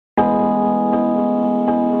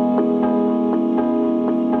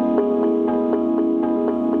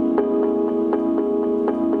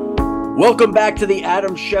Welcome back to the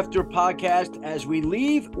Adam Schefter podcast as we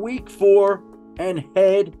leave week 4 and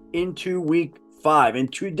head into week 5.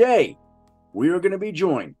 And today we are going to be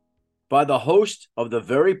joined by the host of the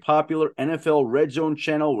very popular NFL RedZone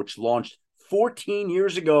channel, which launched 14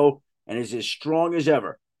 years ago and is as strong as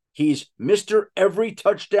ever. He's Mr. Every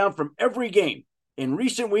Touchdown from every game. In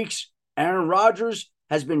recent weeks, Aaron Rodgers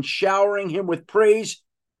has been showering him with praise,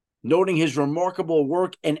 noting his remarkable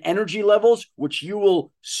work and energy levels, which you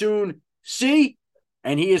will soon see.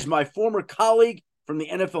 And he is my former colleague from the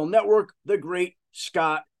NFL Network, the great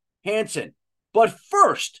Scott Hanson. But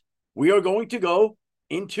first, we are going to go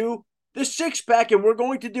into the six-pack, and we're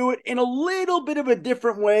going to do it in a little bit of a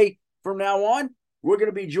different way from now on. We're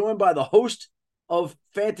going to be joined by the host of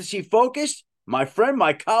Fantasy Focus, my friend,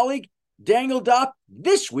 my colleague, Daniel Dopp,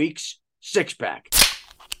 this week's six-pack.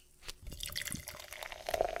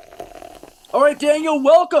 All right, Daniel,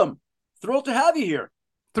 welcome. Thrilled to have you here.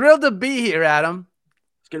 Thrilled to be here, Adam.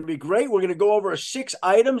 It's going to be great. We're going to go over 6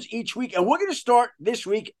 items each week, and we're going to start this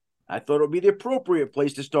week. I thought it would be the appropriate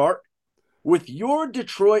place to start with your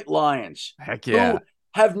Detroit Lions. Heck yeah. Who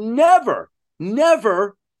have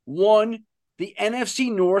never won the NFC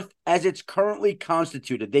North as it's currently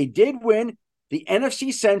constituted. They did win the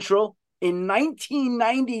NFC Central in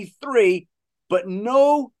 1993, but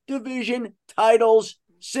no division titles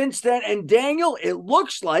since then. And Daniel, it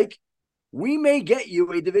looks like we may get you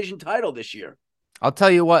a division title this year. I'll tell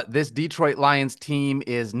you what, this Detroit Lions team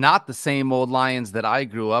is not the same old Lions that I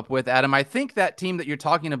grew up with, Adam. I think that team that you're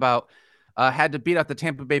talking about had to beat out the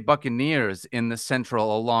Tampa Bay Buccaneers in the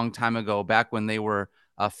Central a long time ago, back when they were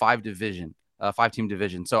a 5-team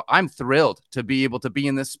division. So I'm thrilled to be able to be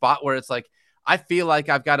in this spot where it's like, I feel like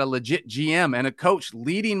I've got a legit GM and a coach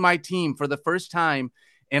leading my team for the first time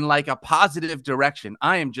in like a positive direction.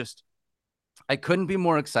 I couldn't be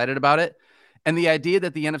more excited about it. And the idea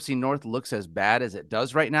that the NFC North looks as bad as it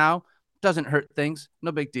does right now doesn't hurt things.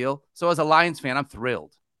 No big deal. So as a Lions fan, I'm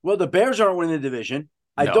thrilled. Well, the Bears aren't winning the division.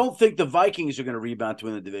 No. I don't think the Vikings are going to rebound to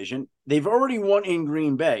win the division. They've already won in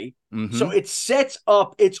Green Bay. Mm-hmm. So it sets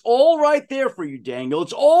up. It's all right there for you, Daniel.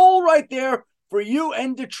 It's all right there for you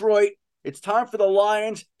and Detroit. It's time for the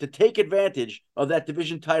Lions to take advantage of that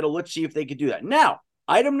division title. Let's see if they can do that. Now,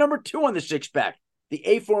 item number 2 on the six-pack, the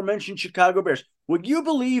aforementioned Chicago Bears. Would you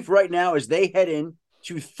believe right now, as they head in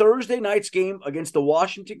to Thursday night's game against the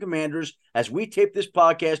Washington Commanders, as we tape this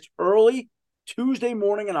podcast early Tuesday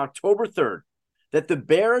morning on October 3rd, that the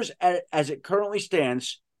Bears, as it currently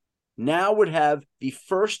stands, now would have the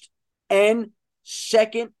first and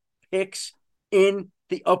second picks in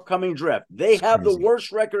the upcoming draft? They have the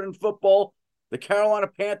worst record in football. The Carolina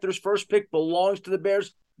Panthers' first pick belongs to the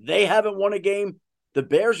Bears. They haven't won a game. The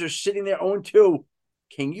Bears are sitting there 0-2.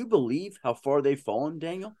 Can you believe how far they've fallen,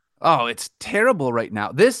 Daniel? Oh, it's terrible right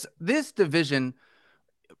now. This division,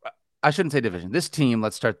 I shouldn't say division. This team,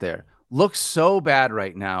 let's start there, looks so bad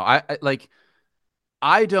right now.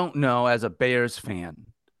 I don't know, as a Bears fan,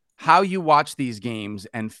 how you watch these games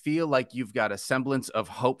and feel like you've got a semblance of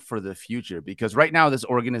hope for the future, because right now this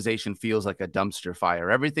organization feels like a dumpster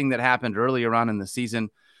fire. Everything that happened earlier on in the season,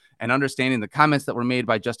 and understanding the comments that were made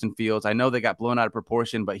by Justin Fields, I know they got blown out of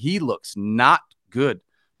proportion, but he looks not good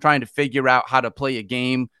trying to figure out how to play a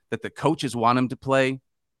game that the coaches want him to play.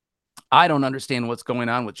 I don't understand what's going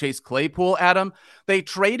on with Chase Claypool, Adam. They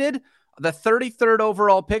traded the 33rd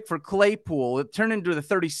overall pick for Claypool. It turned into the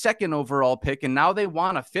 32nd overall pick, and now they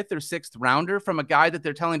want a 5th or 6th rounder from a guy that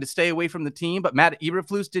they're telling to stay away from the team, but Matt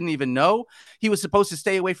Eberflus didn't even know he was supposed to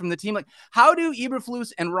stay away from the team. Like, how do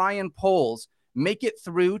Eberflus and Ryan Poles make it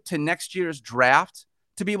through to next year's draft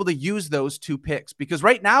to be able to use those 2 picks? Because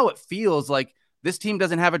right now it feels like this team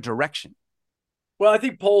doesn't have a direction. Well, I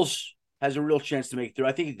think Poles has a real chance to make it through.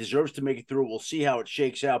 I think he deserves to make it through. We'll see how it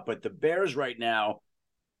shakes out. But the Bears right now,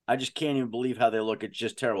 I just can't even believe how they look. It's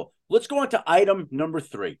just terrible. Let's go on to item number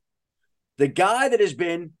 3. The guy that has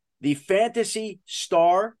been the fantasy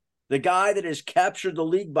star, the guy that has captured the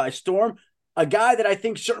league by storm, a guy that I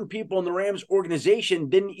think certain people in the Rams organization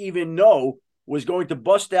didn't even know was going to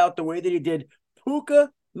bust out the way that he did. Puka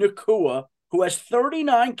Nacua, who has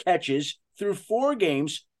 39 catches through 4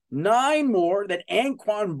 games, 9 more than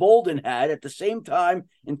Anquan Bolden had at the same time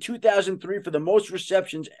in 2003 for the most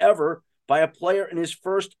receptions ever by a player in his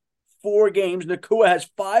first 4 games. Nacua has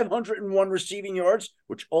 501 receiving yards,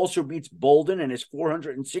 which also beats Bolden and his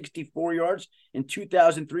 464 yards in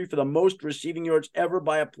 2003 for the most receiving yards ever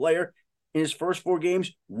by a player in his first 4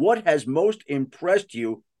 games. What has most impressed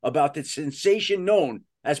you about the sensation known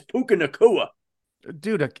as Puka Nacua?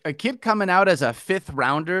 Dude, a kid coming out as a fifth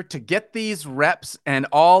rounder to get these reps and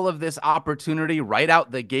all of this opportunity right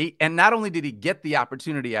out the gate. And not only did he get the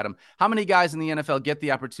opportunity, Adam, how many guys in the NFL get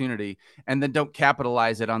the opportunity and then don't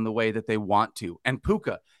capitalize it on the way that they want to? And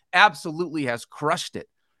Puka absolutely has crushed it.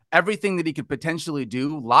 Everything that he could potentially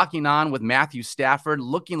do, locking on with Matthew Stafford,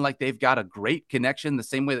 looking like they've got a great connection the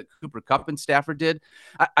same way that Cooper Kupp and Stafford did.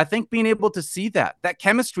 I think being able to see that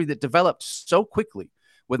chemistry that developed so quickly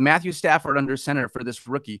with Matthew Stafford under center for this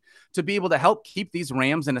rookie to be able to help keep these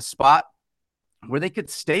Rams in a spot where they could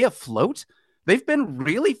stay afloat. They've been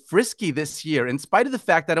really frisky this year, in spite of the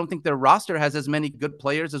fact that I don't think their roster has as many good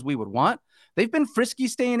players as we would want. They've been frisky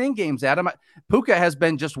staying in games, Adam. Puka has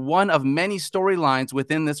been just one of many storylines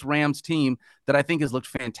within this Rams team that I think has looked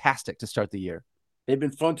fantastic to start the year. They've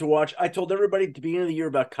been fun to watch. I told everybody at the beginning of the year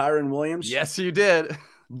about Kyron Williams. Yes, you did.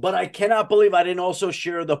 But I cannot believe I didn't also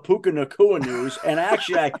share the Puka Nacua news. And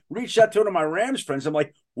actually, I reached out to one of my Rams friends. I'm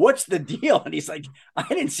like, what's the deal? And he's like, I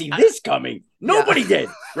didn't see this coming. Nobody did,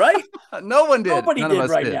 right? No one did. Nobody None did of us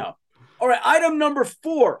right did. now. All right, item number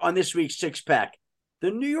 4 on this week's six-pack.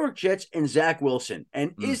 The New York Jets and Zach Wilson.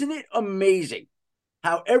 And isn't it amazing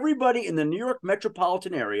how everybody in the New York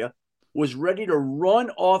metropolitan area was ready to run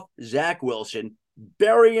off Zach Wilson,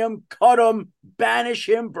 bury him, cut him, banish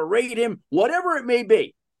him, berate him, whatever it may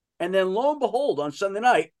be. And then lo and behold, on Sunday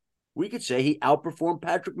night, we could say he outperformed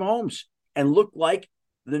Patrick Mahomes and looked like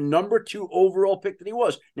the number 2 overall pick that he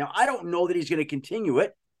was. Now, I don't know that he's going to continue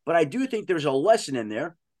it, but I do think there's a lesson in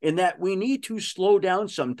there in that we need to slow down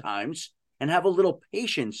sometimes and have a little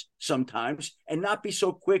patience sometimes and not be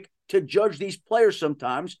so quick to judge these players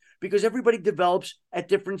sometimes because everybody develops at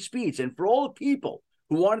different speeds. And for all the people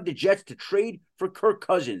who wanted the Jets to trade for Kirk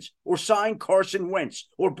Cousins or sign Carson Wentz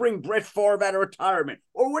or bring Brett Favre out of retirement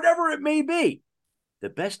or whatever it may be, the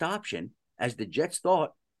best option, as the Jets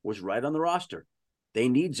thought, was right on the roster. They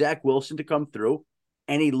need Zach Wilson to come through,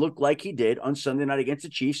 and he looked like he did on Sunday night against the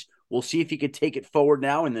Chiefs. We'll see if he could take it forward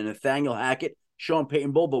now in the Nathaniel Hackett, Sean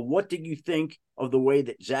Payton Bowl. But what did you think of the way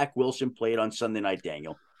that Zach Wilson played on Sunday night,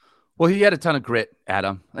 Daniel? Well, he had a ton of grit,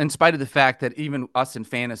 Adam, in spite of the fact that even us in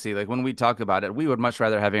fantasy, like when we talk about it, we would much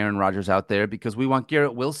rather have Aaron Rodgers out there because we want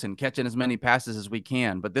Garrett Wilson catching as many passes as we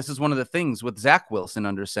can. But this is one of the things with Zach Wilson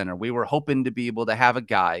under center. We were hoping to be able to have a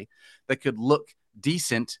guy that could look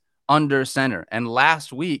decent under center. And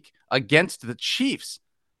last week against the Chiefs,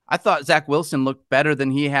 I thought Zach Wilson looked better than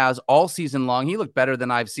he has all season long. He looked better than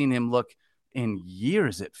I've seen him look in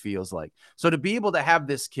years, it feels like. So to be able to have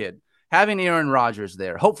this kid, having Aaron Rodgers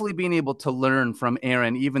there, hopefully being able to learn from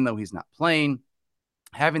Aaron, even though he's not playing,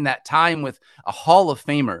 having that time with a Hall of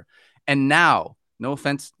Famer. And now, no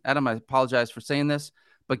offense, Adam, I apologize for saying this,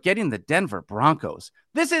 but getting the Denver Broncos.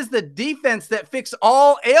 This is the defense that fix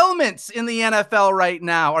all ailments in the NFL right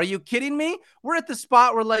now. Are you kidding me? We're at the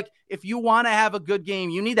spot where, like, if you want to have a good game,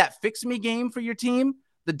 you need that fix-me game for your team.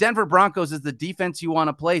 The Denver Broncos is the defense you want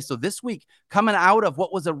to play. So this week, coming out of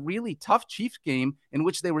what was a really tough Chiefs game in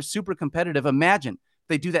which they were super competitive, imagine if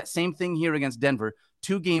they do that same thing here against Denver,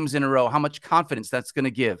 2 games in a row, how much confidence that's going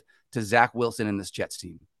to give to Zach Wilson and this Jets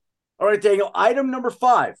team. All right, Daniel, item number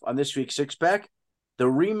 5 on this week's six-pack, the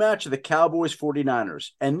rematch of the Cowboys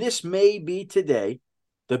 49ers. And this may be today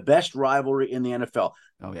the best rivalry in the NFL.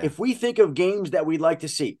 Oh, yeah. If we think of games that we'd like to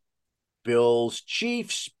see, Bills,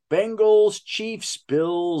 Chiefs, Bengals, Chiefs,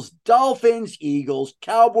 Bills, Dolphins, Eagles,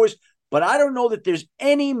 Cowboys. But I don't know that there's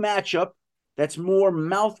any matchup that's more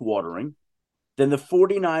mouthwatering than the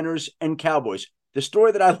 49ers and Cowboys. The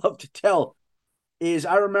story that I love to tell is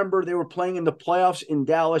I remember they were playing in the playoffs in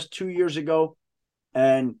Dallas 2 years ago,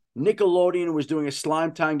 and Nickelodeon was doing a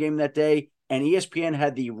slime time game that day, and ESPN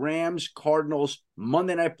had the Rams-Cardinals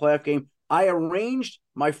Monday night playoff game. I arranged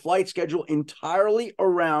my flight schedule entirely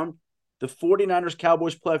around the 49ers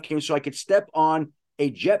Cowboys playoff game so I could step on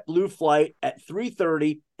a JetBlue flight at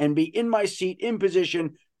 3:30 and be in my seat in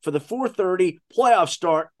position for the 4:30 playoff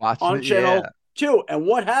start on Channel 2. And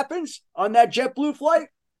what happens on that JetBlue flight?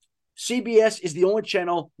 CBS is the only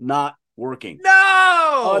channel not working.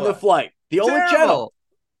 No! On the flight. The Terrible. only channel.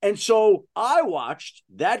 And so I watched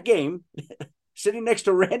that game sitting next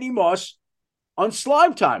to Randy Moss on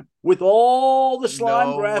Slime Time with all the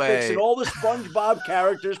slime graphics and all the SpongeBob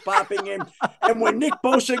characters popping in. And when Nick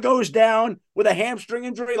Bosa goes down with a hamstring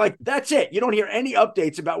injury, like, that's it. You don't hear any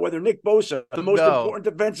updates about whether Nick Bosa, the most important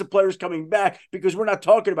defensive player, is coming back because we're not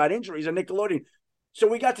talking about injuries on Nickelodeon. So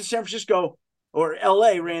we got to San Francisco or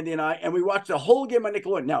LA, Randy and I, and we watched the whole game on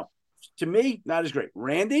Nickelodeon. Now, to me, not as great.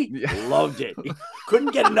 Randy loved it. He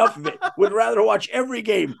couldn't get enough of it. Would rather watch every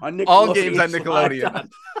game on Nickelodeon. All games on Nickelodeon.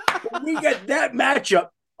 We get that matchup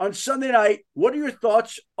on Sunday night. What are your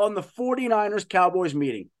thoughts on the 49ers-Cowboys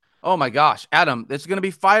meeting? Oh my gosh, Adam, it's going to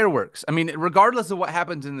be fireworks. I mean, regardless of what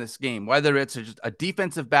happens in this game, whether it's just a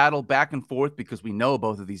defensive battle back and forth, because we know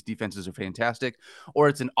both of these defenses are fantastic, or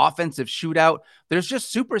it's an offensive shootout, there's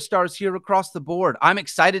just superstars here across the board. I'm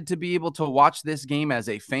excited to be able to watch this game as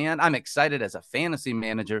a fan. I'm excited as a fantasy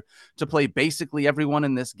manager to play basically everyone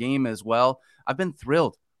in this game as well. I've been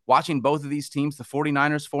thrilled watching both of these teams, the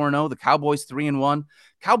 49ers 4-0, the Cowboys 3-1.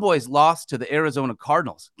 Cowboys lost to the Arizona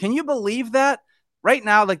Cardinals. Can you believe that? Right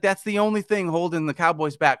now, like, that's the only thing holding the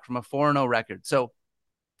Cowboys back from a 4-0 record. So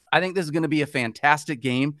I think this is going to be a fantastic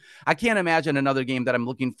game. I can't imagine another game that I'm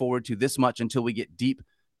looking forward to this much until we get deep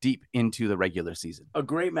into the regular season. A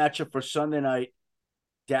great matchup for Sunday night,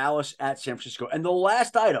 Dallas at San Francisco. And the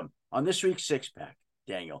last item on this week's six-pack,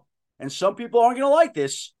 Daniel, and some people aren't going to like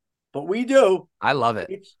this, but we do. I love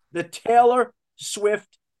it. It's the Taylor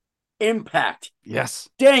Swift impact. Yes.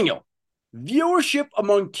 Daniel, viewership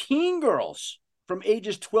among teen girls from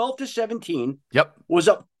ages 12 to 17 was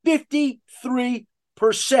up 53%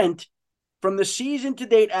 from the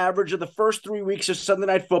season-to-date average of the first 3 weeks of Sunday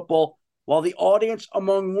Night Football, while the audience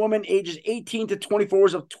among women ages 18 to 24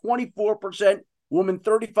 was up 24%. Women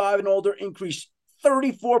 35 and older increased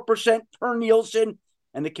 34% per Nielsen,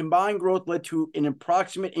 and the combined growth led to an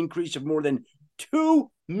approximate increase of more than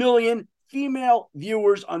 2 million female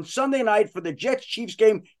viewers on Sunday night for the Jets-Chiefs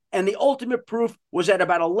game, and the ultimate proof was at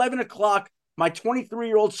about 11 o'clock. My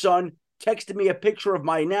 23-year-old son texted me a picture of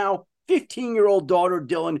my now 15-year-old daughter,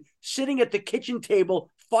 Dylan, sitting at the kitchen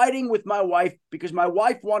table fighting with my wife because my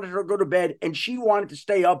wife wanted her to go to bed and she wanted to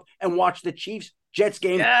stay up and watch the Chiefs-Jets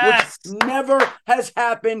game, which never has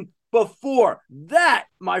happened before. That,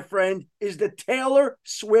 my friend, is the Taylor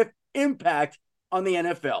Swift impact on the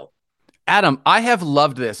NFL. Adam, I have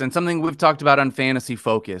loved this, and something we've talked about on Fantasy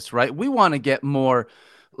Focus, right? We want to get more,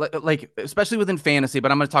 like, especially within fantasy, but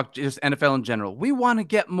I'm going to talk just NFL in general. We want to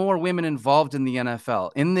get more women involved in the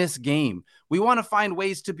NFL, in this game. We want to find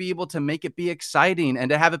ways to be able to make it be exciting and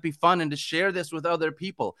to have it be fun and to share this with other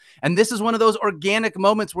people. And this is one of those organic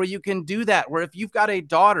moments where you can do that, where if you've got a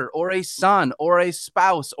daughter or a son or a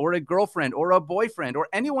spouse or a girlfriend or a boyfriend or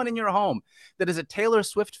anyone in your home that is a Taylor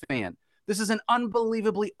Swift fan, this is an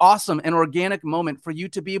unbelievably awesome and organic moment for you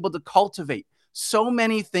to be able to cultivate so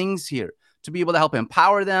many things here, to be able to help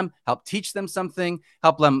empower them, help teach them something,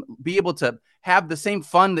 help them be able to have the same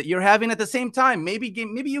fun that you're having at the same time. Maybe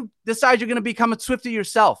you decide you're going to become a Swiftie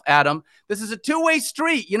yourself, Adam. This is a two-way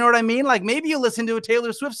street. You know what I mean? Like, maybe you listen to a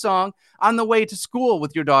Taylor Swift song on the way to school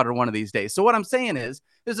with your daughter one of these days. So what I'm saying is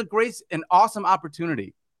there's a great and awesome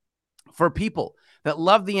opportunity for people that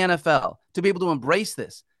love the NFL to be able to embrace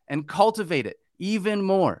this and cultivate it even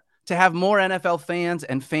more, to have more NFL fans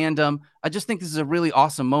and fandom. I just think this is a really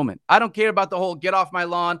awesome moment. I don't care about the whole get off my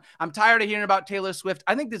lawn. I'm tired of hearing about Taylor Swift.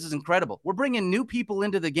 I think this is incredible. We're bringing new people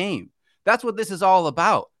into the game. That's what this is all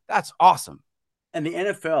about. That's awesome. And the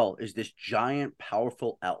NFL is this giant,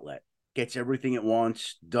 powerful outlet. Gets everything it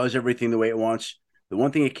wants, does everything the way it wants. The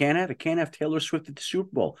one thing it can't have Taylor Swift at the Super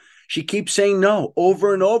Bowl. She keeps saying no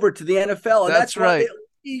over and over to the NFL. And that's right.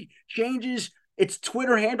 He changes its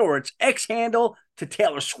Twitter handle or its X handle to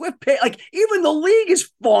Taylor Swift. Like, even the league is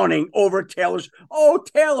fawning over Taylor's. Oh,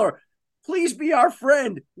 Taylor, please be our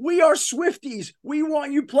friend. We are Swifties. We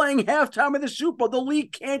want you playing halftime of the Super Bowl. The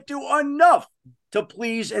league can't do enough to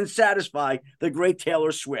please and satisfy the great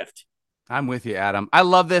Taylor Swift. I'm with you, Adam. I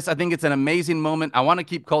love this. I think it's an amazing moment. I want to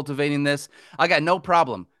keep cultivating this. I got no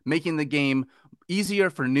problem making the game easier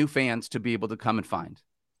for new fans to be able to come and find.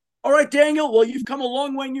 All right, Daniel. Well, you've come a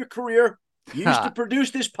long way in your career. You used to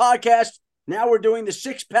produce this podcast. Now we're doing the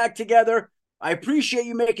six-pack together. I appreciate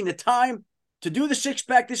you making the time to do the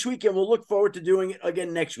six-pack this week, and we'll look forward to doing it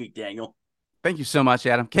again next week, Daniel. Thank you so much,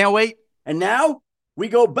 Adam. Can't wait. And now we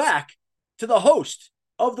go back to the host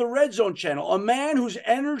of the RedZone channel, a man whose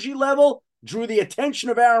energy level drew the attention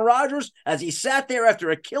of Aaron Rodgers as he sat there after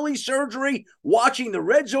Achilles surgery watching the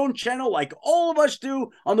RedZone channel like all of us do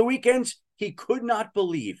on the weekends. He could not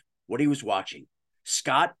believe what he was watching.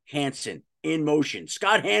 Scott Hanson in motion.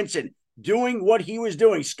 Scott Hanson doing what he was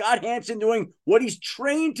doing. Scott Hanson doing what he's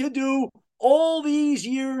trained to do all these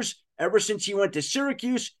years, ever since he went to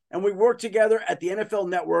Syracuse and we worked together at the NFL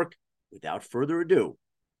Network. Without further ado,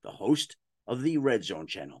 the host of the RedZone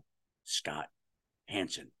channel, Scott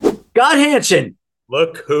Hanson. Scott Hanson.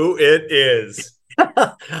 Look who it is.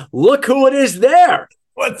 Look who it is there.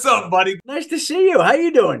 What's up, buddy? Nice to see you. How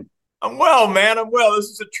you doing? I'm well, man. I'm well. This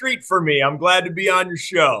is a treat for me. I'm glad to be on your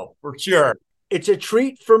show, for sure. It's a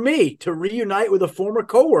treat for me to reunite with a former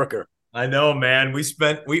coworker. I know, man. We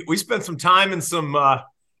spent some time in some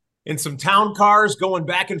in some town cars going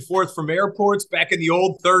back and forth from airports back in the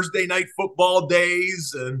old Thursday night football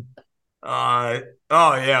days. And oh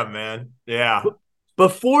yeah, man. Yeah.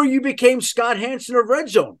 Before you became Scott Hanson of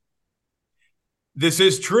RedZone. This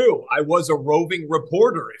is true. I was a roving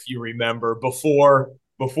reporter, if you remember, before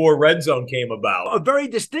RedZone came about. A very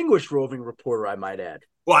distinguished roving reporter, I might add.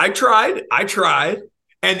 Well, I tried.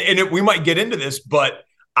 We might get into this, but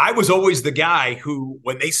I was always the guy who,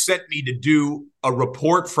 when they sent me to do a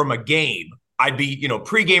report from a game, I'd be,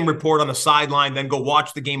 pregame report on the sideline, then go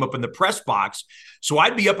watch the game up in the press box. So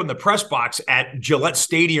I'd be up in the press box at Gillette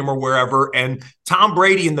Stadium or wherever, and Tom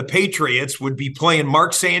Brady and the Patriots would be playing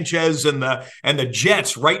Mark Sanchez and the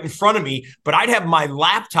Jets right in front of me. But I'd have my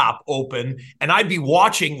laptop open and I'd be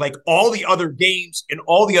watching like all the other games in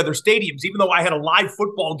all the other stadiums, even though I had a live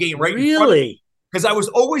football game right in front of me. Because I was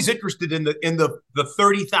always interested in the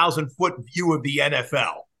 30,000 foot view of the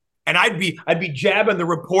NFL. And I'd be jabbing the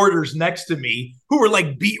reporters next to me who were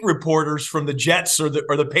like beat reporters from the Jets or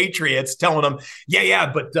the Patriots, telling them,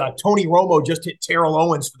 but Tony Romo just hit Terrell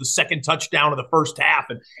Owens for the second touchdown of the first half,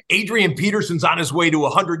 and Adrian Peterson's on his way to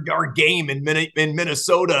a 100-yard game in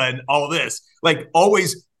Minnesota, and all this. Like,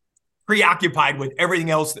 always preoccupied with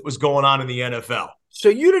everything else that was going on in the NFL. So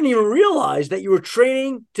you didn't even realize that you were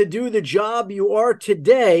training to do the job you are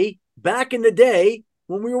today, back in the day,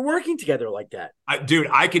 when we were working together like that. Dude,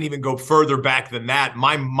 I can even go further back than that.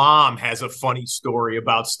 My mom has a funny story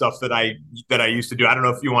about stuff that I used to do. I don't know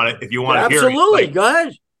if you want to hear it. Absolutely. Go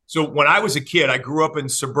ahead. So when I was a kid, I grew up in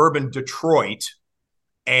suburban Detroit.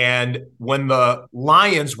 And when the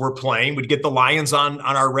Lions were playing, we'd get the Lions on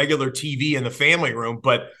our regular TV in the family room.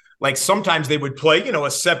 But like sometimes they would play,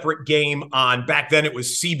 a separate game on, back then it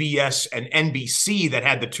was CBS and NBC that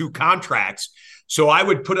had the two contracts. So I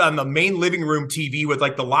would put it on the main living room TV with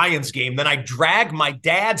like the Lions game. Then I drag my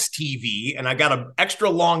dad's TV, and I got an extra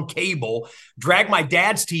long cable, drag my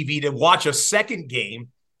dad's TV to watch a second game.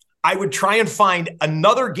 I would try and find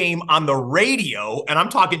another game on the radio, and I'm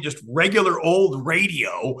talking just regular old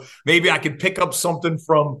radio. Maybe I could pick up something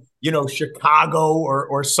from, Chicago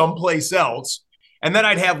or someplace else. And then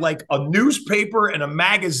I'd have like a newspaper and a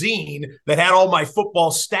magazine that had all my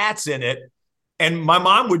football stats in it. And my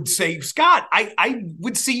mom would say, Scott, I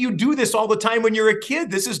would see you do this all the time when you're a kid.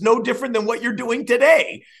 This is no different than what you're doing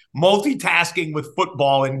today. Multitasking with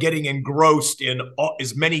football and getting engrossed in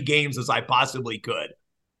as many games as I possibly could.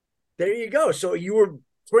 There you go. So you were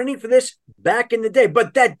training for this back in the day.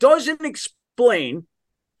 But that doesn't explain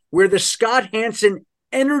where the Scott Hanson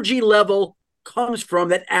energy level comes from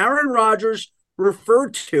that Aaron Rodgers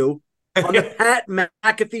referred to on the Pat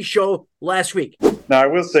McAfee show last week. Now, I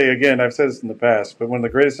will say again, I've said this in the past, but one of the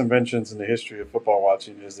greatest inventions in the history of football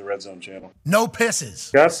watching is the RedZone channel. No pisses.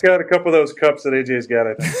 Scott's got a couple of those cups that AJ's got,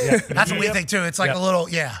 I think. Yeah. That's what we think, too. It's like a little,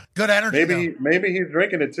 good energy. Maybe he's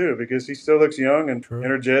drinking it, too, because he still looks young and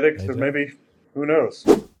energetic, so maybe, who knows?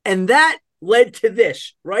 And that led to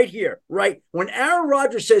this right here, right? When Aaron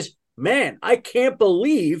Rodgers says, man, I can't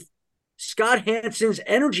believe Scott Hanson's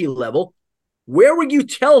energy level, where would you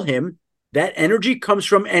tell him that energy comes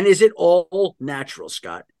from, and is it all natural,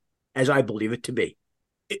 Scott, as I believe it to be?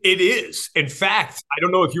 It is. In fact, I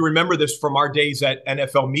don't know if you remember this from our days at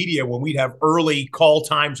NFL Media when we'd have early call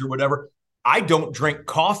times or whatever. I don't drink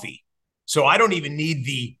coffee, so I don't even need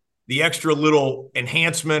the extra little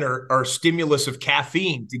enhancement or stimulus of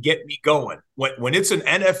caffeine to get me going. When it's an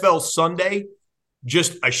NFL Sunday,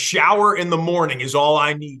 just a shower in the morning is all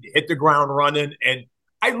I need to hit the ground running. And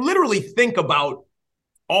I literally think about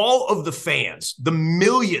all of the fans, the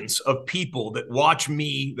millions of people that watch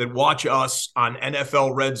me, that watch us on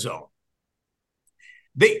NFL RedZone.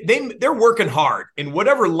 They're working hard in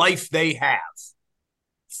whatever life they have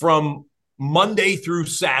from Monday through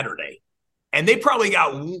Saturday. And they probably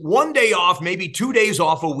got one day off, maybe 2 days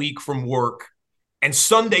off a week from work, and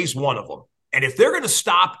Sunday's one of them. And if they're going to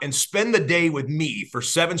stop and spend the day with me for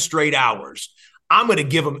 7 straight hours, I'm going to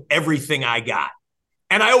give them everything I got.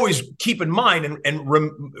 And I always keep in mind and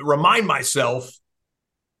remind myself,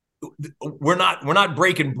 we're not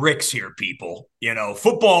breaking bricks here, people.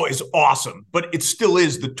 Football is awesome, but it still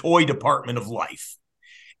is the toy department of life.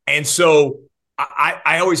 And so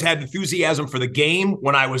I always had enthusiasm for the game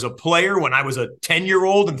when I was a player, when I was a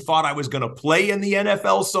 10-year-old and thought I was going to play in the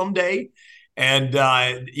NFL someday. And,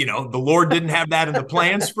 the Lord didn't have that in the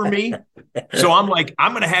plans for me. So I'm like,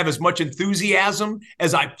 I'm going to have as much enthusiasm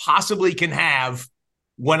as I possibly can have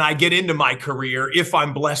when I get into my career, if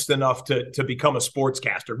I'm blessed enough to become a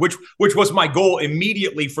sportscaster, which was my goal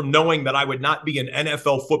immediately from knowing that I would not be an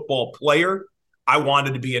NFL football player. I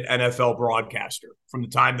wanted to be an NFL broadcaster from the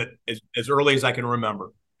time that as early as I can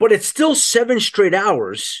remember. But it's still 7 straight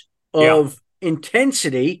hours of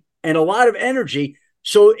intensity and a lot of energy.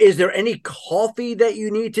 So is there any coffee that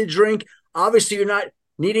you need to drink? Obviously, you're not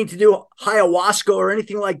needing to do ayahuasca or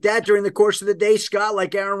anything like that during the course of the day, Scott,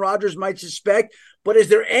 like Aaron Rodgers might suspect. But is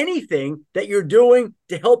there anything that you're doing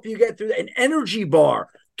to help you get through that? An energy bar,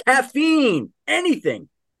 caffeine, anything?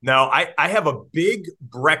 No, I have a big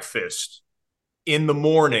breakfast in the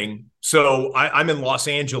morning. So I'm in Los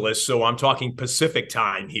Angeles, so I'm talking Pacific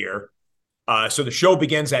time here. So the show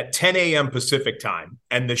begins at 10 a.m. Pacific time,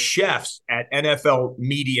 and the chefs at NFL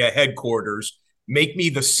media headquarters make me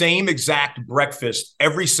the same exact breakfast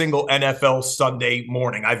every single NFL Sunday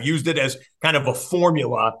morning. I've used it as kind of a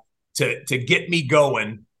formula to get me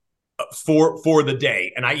going for the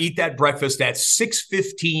day. And I eat that breakfast at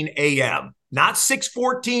 6:15 a.m., not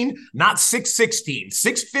 6:14, not 6:16,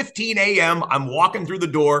 6:15 a.m. I'm walking through the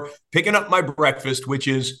door, picking up my breakfast, which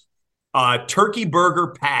is turkey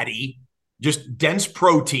burger patty, just dense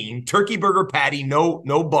protein, turkey burger patty,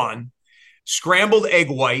 no bun, scrambled egg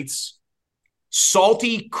whites,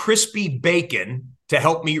 salty, crispy bacon to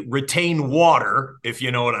help me retain water, if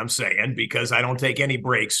you know what I'm saying, because I don't take any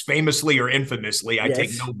breaks. Famously or infamously, I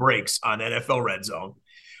take no breaks on NFL Red Zone.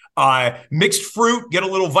 Mixed fruit, get a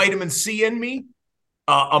little vitamin C in me.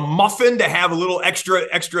 A muffin to have a little extra,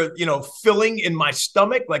 filling in my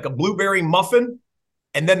stomach, like a blueberry muffin.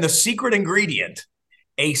 And then the secret ingredient,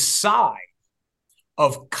 a side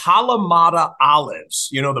of Kalamata olives,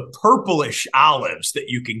 the purplish olives that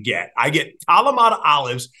you can get. I get Kalamata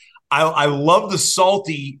olives. I love the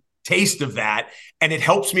salty taste of that, and it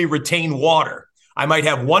helps me retain water. I might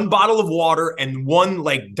have one bottle of water and one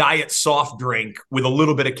like diet soft drink with a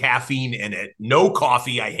little bit of caffeine in it. No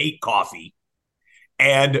coffee. I hate coffee.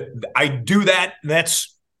 And I do that.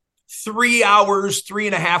 That's 3 hours,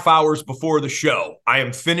 3.5 hours before the show. I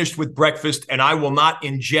am finished with breakfast, and I will not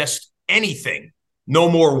ingest anything. No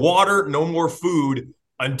more water, no more food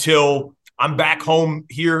until I'm back home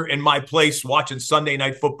here in my place watching Sunday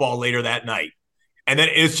Night Football later that night. And then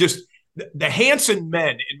it's just the Hanson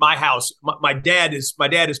men in my house. My dad is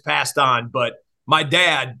passed on, but my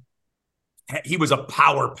dad, he was a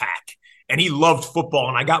power pack, and he loved football.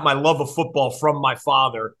 And I got my love of football from my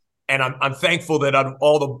father. And I'm thankful that out of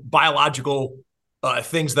all the biological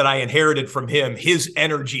things that I inherited from him, his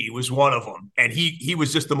energy was one of them. And he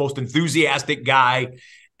was just the most enthusiastic guy.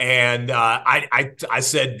 And I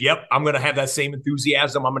said, yep, I'm going to have that same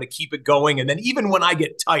enthusiasm. I'm going to keep it going. And then even when I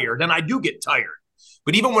get tired, and I do get tired,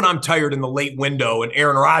 but even when I'm tired in the late window and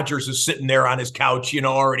Aaron Rodgers is sitting there on his couch,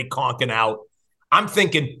 already conking out, I'm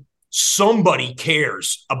thinking somebody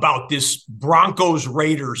cares about this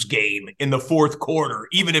Broncos-Raiders game in the fourth quarter,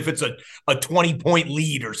 even if it's a 20-point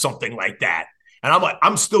lead or something like that. And I'm like,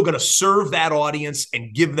 I'm still going to serve that audience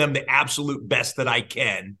and give them the absolute best that I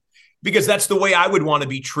can, because that's the way I would want to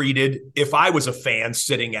be treated if I was a fan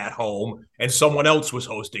sitting at home and someone else was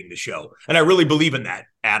hosting the show. And I really believe in that,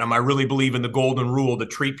 Adam. I really believe in the golden rule to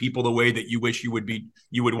treat people the way that you wish you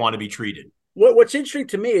would want to be treated. What's interesting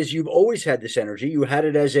to me is you've always had this energy. You had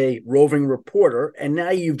it as a roving reporter, and now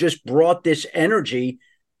you've just brought this energy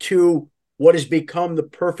to what has become the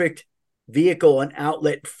perfect vehicle and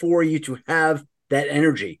outlet for you to have that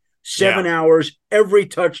energy. 7 hours, every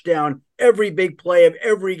touchdown, every big play of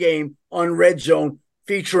every game on Red Zone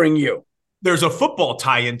featuring you. There's a football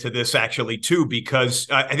tie-in to this actually too, because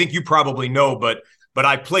I think you probably know, but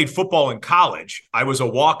I played football in college. I was a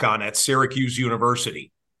walk-on at Syracuse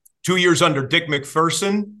University. 2 years under Dick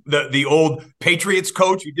McPherson, the old Patriots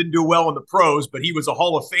coach. He didn't do well in the pros, but he was a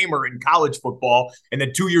Hall of Famer in college football. And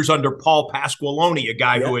then 2 years under Paul Pasqualoni, a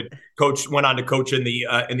guy who had went on to coach in the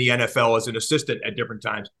NFL as an assistant at different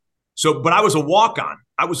times. So, but I was a walk-on.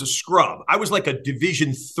 I was a scrub. I was like a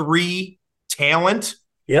Division III talent.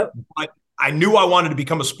 Yep. But I knew I wanted to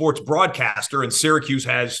become a sports broadcaster, and Syracuse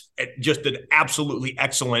has just an absolutely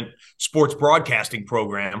excellent sports broadcasting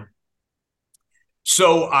program.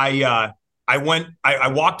 So I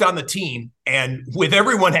walked on the team, and with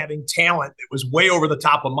everyone having talent that was way over the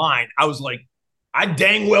top of mine, I was like, I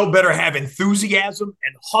dang well better have enthusiasm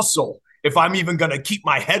and hustle if I'm even going to keep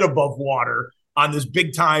my head above water on this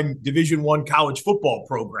big time Division I college football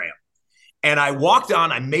program. And I walked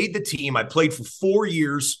on, I made the team. I played for 4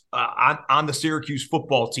 years on the Syracuse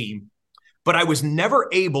football team, but I was never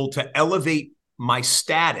able to elevate my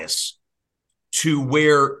status to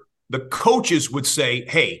where the coaches would say,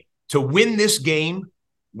 hey, to win this game,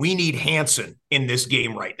 we need Hanson in this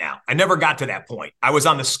game right now. I never got to that point. I was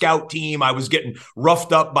on the scout team. I was getting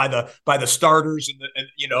roughed up by the starters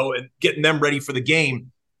and getting them ready for the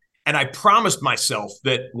game. And I promised myself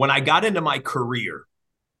that when I got into my career,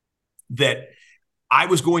 that I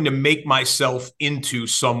was going to make myself into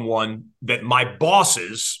someone that my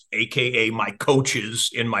bosses, AKA my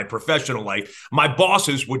coaches in my professional life, my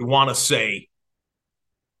bosses would want to say,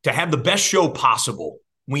 to have the best show possible,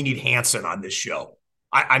 we need Hanson on this show.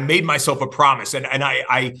 I made myself a promise. And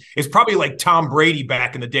I it's probably like Tom Brady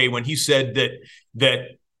back in the day when he said that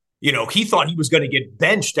he thought he was going to get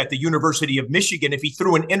benched at the University of Michigan if he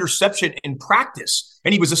threw an interception in practice.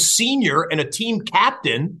 And he was a senior and a team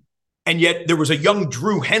captain. And yet there was a young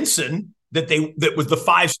Drew Hanson that was the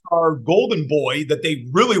 5-star golden boy that they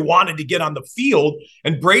really wanted to get on the field.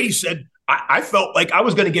 And Brady said, I felt like I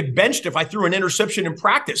was going to get benched if I threw an interception in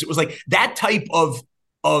practice. It was like that type of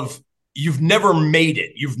you've never made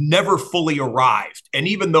it. You've never fully arrived. And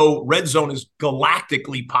even though RedZone is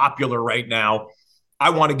galactically popular right now, I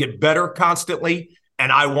want to get better constantly.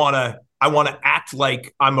 And I want to act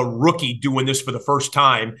like I'm a rookie doing this for the first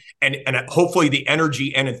time. And hopefully the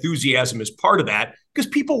energy and enthusiasm is part of that, because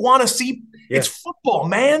people want to see It's football,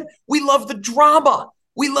 man. We love the drama.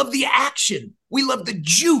 We love the action. We love the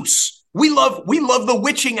juice. We love the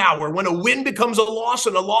witching hour when a win becomes a loss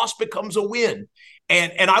and a loss becomes a win.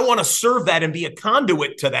 And I want to serve that and be a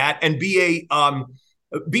conduit to that and be a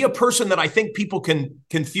person that I think people can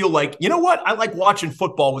feel like, you know what? I like watching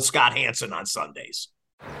football with Scott Hanson on Sundays.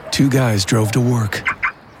 Two guys drove to work.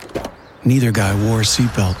 Neither guy wore a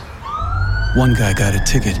seatbelt. One guy got a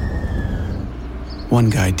ticket. One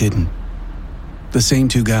guy didn't. The same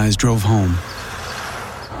two guys drove home.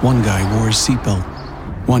 One guy wore his seatbelt.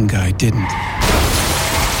 One guy didn't.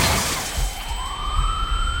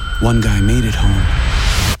 One guy made it home.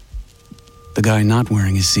 The guy not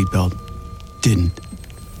wearing his seatbelt didn't.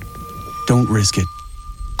 Don't risk it.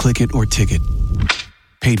 Click it or ticket.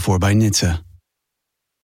 Paid for by NHTSA.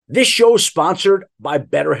 This show is sponsored by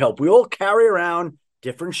BetterHelp. We all carry around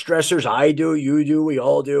different stressors. I do, you do, we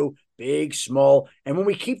all do, big, small. And when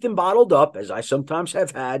we keep them bottled up, as I sometimes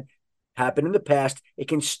have had happen in the past, it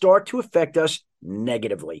can start to affect us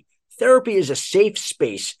negatively. Therapy is a safe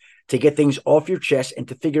space to get things off your chest and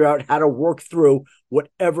to figure out how to work through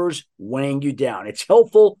whatever's weighing you down. It's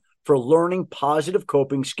helpful for learning positive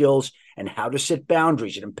coping skills and how to set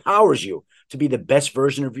boundaries. It empowers you to be the best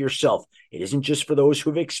version of yourself. It isn't just for those who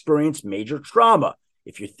have experienced major trauma.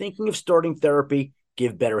 If you're thinking of starting therapy,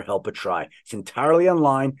 give BetterHelp a try. It's entirely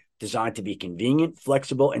online, designed to be convenient,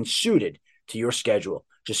 flexible, and suited to your schedule.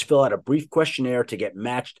 Just fill out a brief questionnaire to get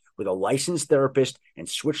matched with a licensed therapist and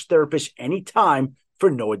switch therapists anytime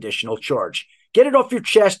for no additional charge. Get it off your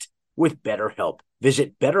chest with BetterHelp.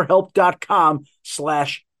 Visit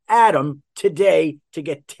BetterHelp.com/Adam today to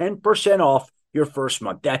get 10% off your first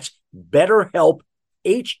month. That's BetterHelp,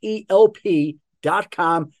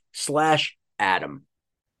 HELP.com/Adam.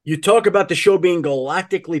 You talk about the show being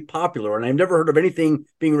galactically popular, and I've never heard of anything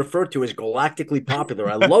being referred to as galactically popular.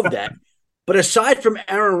 I love that. But aside from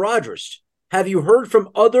Aaron Rodgers, have you heard from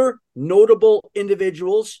other notable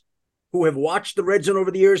individuals who have watched the Red Zone over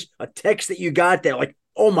the years? A text that you got that like,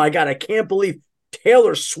 oh my God, I can't believe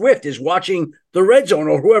Taylor Swift is watching the Red Zone,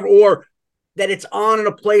 or whoever, or that it's on in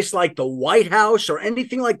a place like the White House or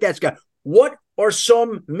anything like that. Scott, what are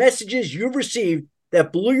some messages you've received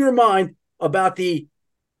that blew your mind about the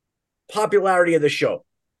popularity of the show?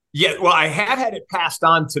 Yeah, well, I have had it passed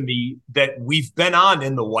on to me that we've been on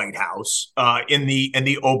in the White House, in the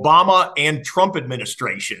Obama and Trump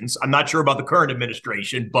administrations. I'm not sure about the current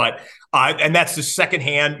administration, but and that's the second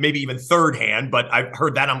hand, maybe even third hand. But I've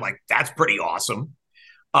heard that. I'm like, that's pretty awesome.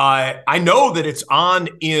 I know that it's on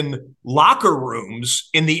in locker rooms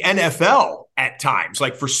in the NFL at times,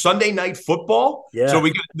 like for Sunday Night Football. Yeah. So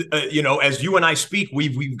we got, as you and I speak,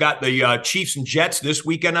 we've got the Chiefs and Jets this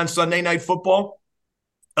weekend on Sunday Night Football.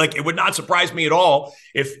 Like, it would not surprise me at all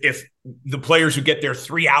if the players who get there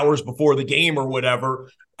 3 hours before the game or whatever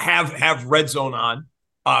have Red Zone on.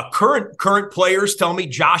 Current players tell me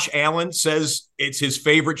Josh Allen says it's his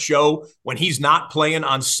favorite show when he's not playing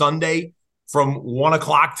on Sunday from 1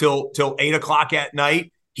 o'clock till 8 o'clock at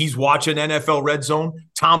night. He's watching NFL Red Zone.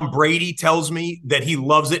 Tom Brady tells me that he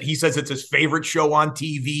loves it. He says it's his favorite show on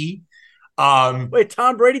TV. Wait,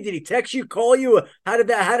 Tom Brady, did he text you, call you? How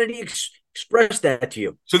did he express that to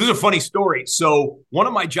you? So this is a funny story. So one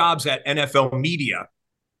of my jobs at NFL Media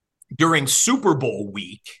during Super Bowl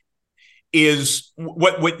week is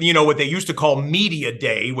what they used to call Media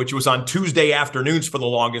Day, which was on Tuesday afternoons for the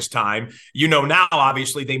longest time. Now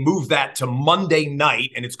obviously they moved that to Monday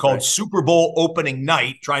night, and it's called Super Bowl opening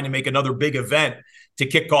night, trying to make another big event to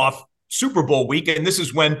kick off Super Bowl week. And this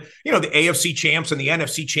is when, the AFC champs and the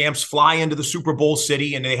NFC champs fly into the Super Bowl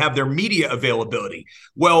city and they have their media availability.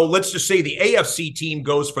 Well, let's just say the AFC team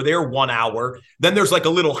goes for their 1 hour. Then there's like a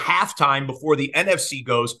little halftime before the NFC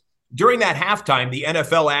goes. During that halftime, the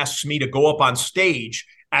NFL asks me to go up on stage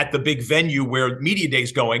at the big venue where Media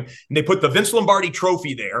Day's going, and they put the Vince Lombardi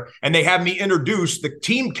trophy there, and they have me introduce the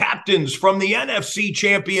team captains from the NFC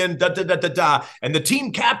champion, and the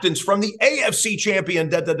team captains from the AFC champion,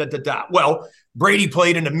 Well, Brady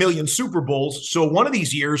played in 1 million Super Bowls, so one of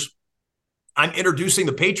these years, I'm introducing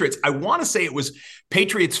the Patriots. I want to say it was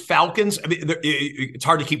Patriots Falcons. I mean, it's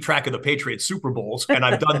hard to keep track of the Patriots Super Bowls, and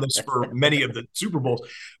I've done this for many of the Super Bowls.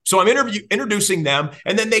 So I'm introducing them,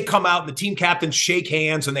 and then they come out, and the team captains shake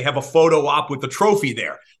hands, and they have a photo op with the trophy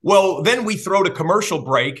there. Well, then we throw to commercial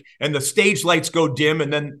break, and the stage lights go dim,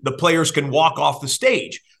 and then the players can walk off the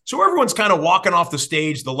stage. So everyone's kind of walking off the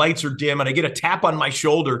stage. The lights are dim, and I get a tap on my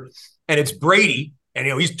shoulder, and it's Brady, and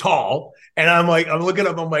he's tall. And I'm looking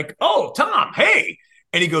up, I'm like, oh, Tom, hey.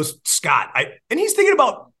 And he goes, Scott, and he's thinking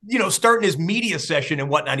about, starting his media session and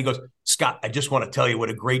whatnot. He goes, Scott, I just want to tell you what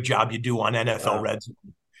a great job you do on NFL RedZone.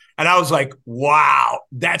 And I was like, wow,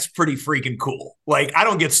 that's pretty freaking cool. Like, I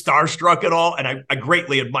don't get starstruck at all. And I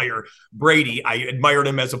greatly admire Brady. I admired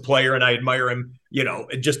him as a player, and I admire him,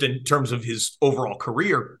 just in terms of his overall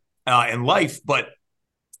career and life. But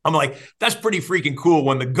I'm like, that's pretty freaking cool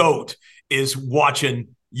when the GOAT is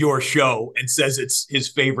watching your show and says it's his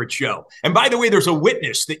favorite show. And by the way, there's a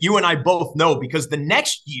witness that you and I both know, because the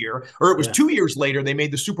next year, or it was 2 years later, they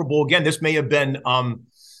made the Super Bowl again. This may have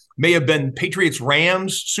been Patriots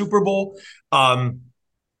Rams Super Bowl.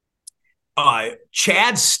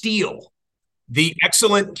 Chad Steele, the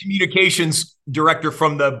excellent communications director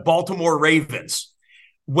from the Baltimore Ravens,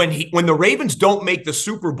 when the Ravens don't make the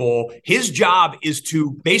Super Bowl, his job is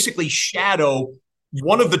to basically shadow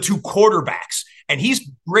one of the two quarterbacks. And he's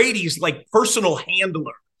Brady's like personal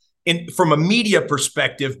handler from a media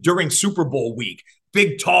perspective during Super Bowl week.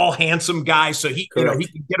 Big, tall, handsome guy. So he can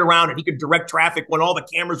get around and he can direct traffic when all the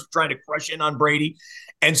cameras were trying to crush in on Brady.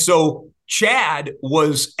 And so Chad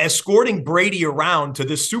was escorting Brady around to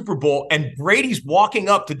this Super Bowl, and Brady's walking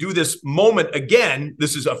up to do this moment again.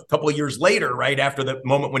 This is a couple of years later, right after the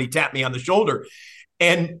moment when he tapped me on the shoulder.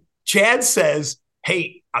 And Chad says,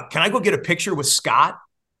 hey, can I go get a picture with Scott?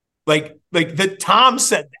 Like that Tom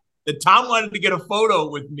said that Tom wanted to get a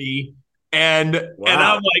photo with me. And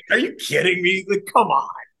I'm like, are you kidding me? Like, come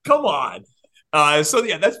on. So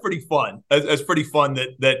yeah, that's pretty fun. That's pretty fun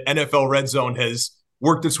that NFL RedZone has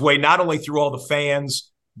worked its way not only through all the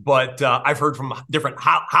fans, but I've heard from different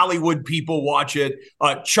Hollywood people watch it.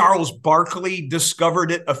 Charles Barkley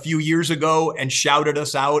discovered it a few years ago and shouted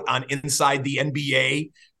us out on Inside the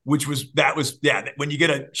NBA, which was when you get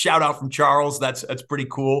a shout out from Charles, that's pretty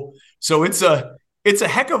cool. So it's a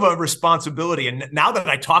heck of a responsibility. And now that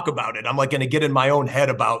I talk about it, I'm like going to get in my own head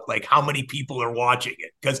about like how many people are watching it,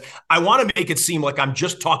 because I want to make it seem like I'm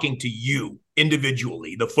just talking to you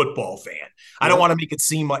individually, the football fan. I don't want to make it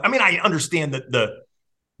seem like, I understand that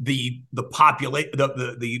the popularity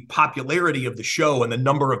of the show and the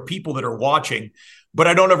number of people that are watching, but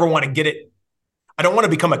I don't ever want to get it. I don't want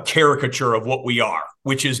to become a caricature of what we are,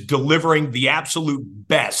 which is delivering the absolute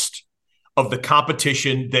best of the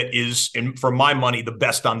competition that is, for my money, the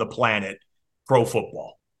best on the planet, pro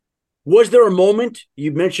football. Was there a moment,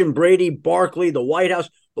 you mentioned Brady, Barkley, the White House,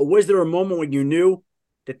 but was there a moment when you knew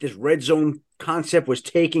that this RedZone concept was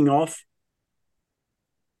taking off?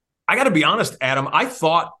 I got to be honest, Adam, I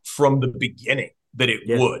thought from the beginning that it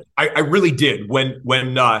would. I really did. When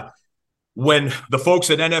the folks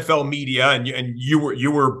at NFL Media, and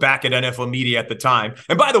you were back at NFL Media at the time.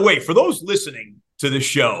 And by the way, for those listening to the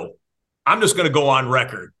show, I'm just going to go on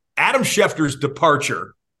record. Adam Schefter's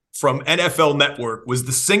departure from NFL Network was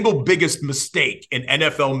the single biggest mistake in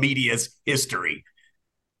NFL Media's history.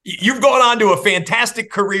 You've gone on to a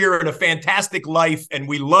fantastic career and a fantastic life, and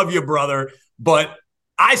we love you, brother. But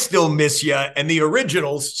I still miss you, and the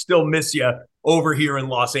originals still miss you over here in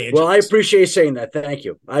Los Angeles. Well, I appreciate you saying that. Thank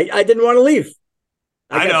you. I didn't want to leave.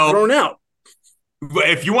 I got thrown out.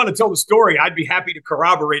 If you want to tell the story, I'd be happy to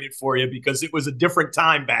corroborate it for you, because it was a different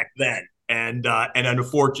time back then, and an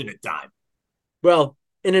unfortunate time. Well,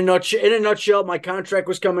 in a nutshell, my contract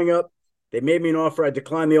was coming up. They made me an offer. I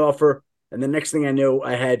declined the offer. And the next thing I knew,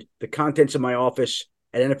 I had the contents of my office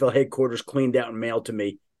at NFL headquarters cleaned out and mailed to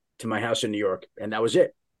me to my house in New York. And that was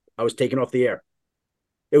it. I was taken off the air.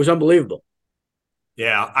 It was unbelievable.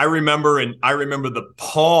 Yeah, I remember the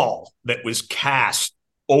pall that was cast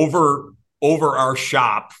over our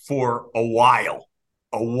shop for a while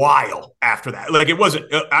after that. Like, it wasn't,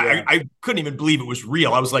 I couldn't even believe it was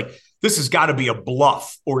real. I was like, this has got to be a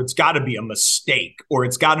bluff, or it's got to be a mistake, or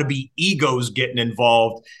it's got to be egos getting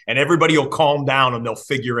involved, and everybody will calm down and they'll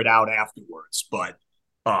figure it out afterwards. But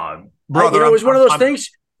brother, it was one of those things.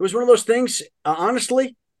 It was one of those things.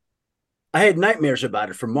 Honestly, I had nightmares about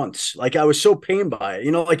it for months. Like, I was so pained by it.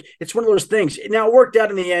 Like, it's one of those things. Now, it worked out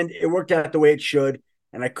in the end. It worked out the way it should,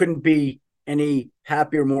 and I couldn't be any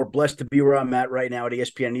happier, more blessed to be where I'm at right now at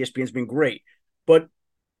ESPN. ESPN's been great, but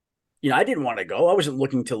I didn't want to go. I wasn't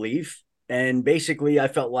looking to leave, and basically, I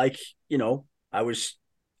felt like I was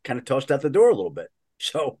kind of tossed out the door a little bit.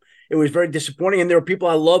 So it was very disappointing. And there were people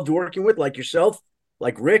I loved working with, like yourself,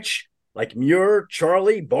 like Rich, like Muir,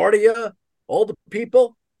 Charlie, Bardia, all the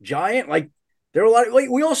people. Giant, like there were a lot of, like,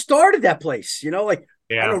 we all started that place, I know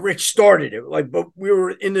Rich started it, but we were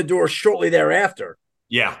in the door shortly thereafter.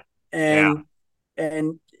 Yeah. And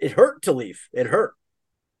it hurt to leave. It hurt.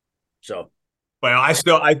 So, well, I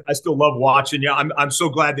still love watching you. I'm so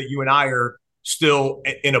glad that you and I are still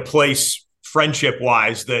in a place friendship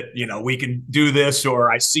wise that, we can do this,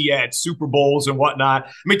 or I see you at Super Bowls and whatnot.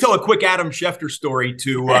 Let me tell a quick Adam Schefter story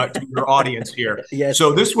to your audience here. Yes.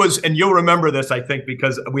 So this was, and you'll remember this, I think,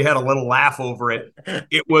 because we had a little laugh over it.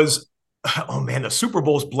 It was, oh man, the Super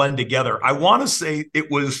Bowls blend together. I want to say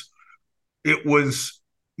it was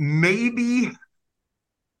maybe,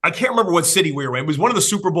 I can't remember what city we were in. It was one of the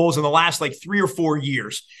Super Bowls in the last like 3 or 4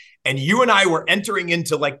 years. And you and I were entering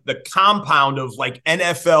into like the compound of like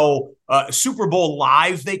NFL Super Bowl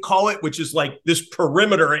Live, they call it, which is like this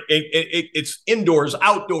perimeter. It's indoors,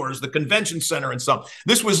 outdoors, the convention center and stuff.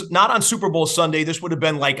 This was not on Super Bowl Sunday. This would have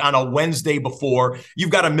been like on a Wednesday before.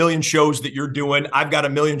 You've got a million shows that you're doing. I've got a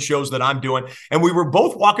million shows that I'm doing. And we were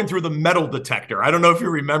both walking through the metal detector. I don't know if you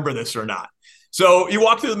remember this or not. So you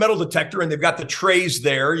walk through the metal detector and they've got the trays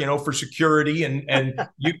there, for security. And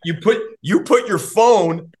you put your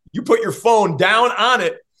phone down on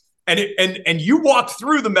it, and you walked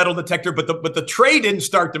through the metal detector, but the tray didn't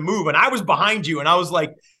start to move. And I was behind you, and I was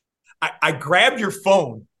like, I grabbed your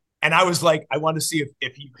phone, and I was like, I want to see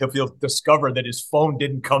if he'll discover that his phone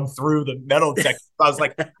didn't come through the metal detector. I was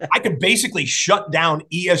like, I could basically shut down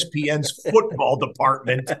ESPN's football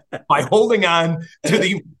department by holding on to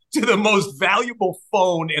the most valuable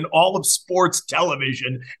phone in all of sports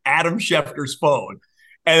television, Adam Schefter's phone.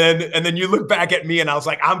 And then you look back at me, and I was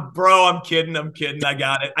like, I'm kidding. I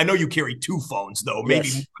got it. I know you carry 2 phones, though.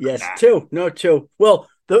 Maybe yes, 2. No, 2. Well,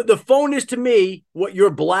 the phone is to me what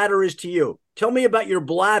your bladder is to you. Tell me about your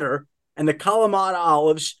bladder and the Kalamata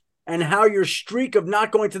olives, and how your streak of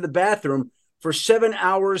not going to the bathroom for 7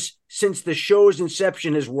 hours since the show's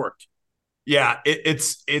inception has worked. Yeah,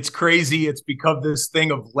 it's crazy. It's become this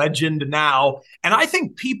thing of legend now. And I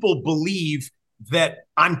think people believe that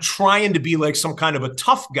I'm trying to be like some kind of a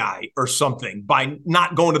tough guy or something by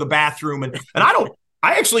not going to the bathroom. And I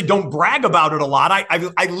actually don't brag about it a lot.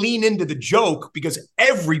 I lean into the joke because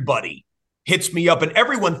everybody hits me up and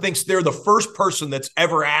everyone thinks they're the first person that's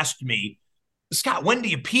ever asked me, Scott, when do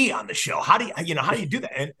you pee on the show? How do you do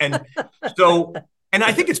that? And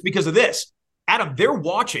I think it's because of this. Adam, they're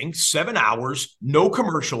watching 7 hours, no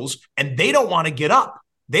commercials, and they don't want to get up.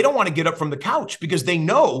 They don't want to get up from the couch because they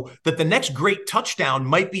know that the next great touchdown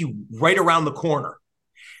might be right around the corner.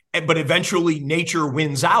 But eventually nature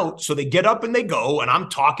wins out. So they get up and they go, and I'm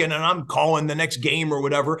talking and I'm calling the next game or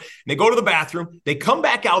whatever. And they go to the bathroom. They come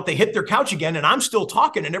back out. They hit their couch again, and I'm still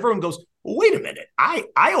talking. And everyone goes, well, wait a minute. I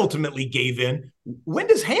ultimately gave in. When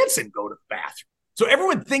does Hanson go to the bathroom? So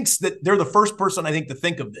everyone thinks that they're the first person, I think, to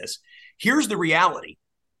think of this. Here's the reality.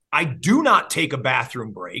 I do not take a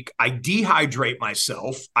bathroom break. I dehydrate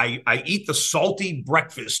myself. I eat the salty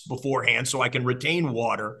breakfast beforehand so I can retain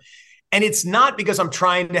water. And it's not because I'm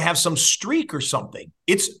trying to have some streak or something.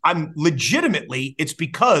 It's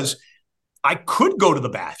because I could go to the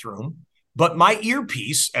bathroom, but my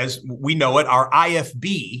earpiece, as we know it, our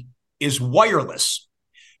IFB, is wireless.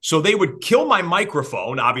 So they would kill my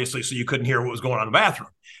microphone, obviously, so you couldn't hear what was going on in the bathroom.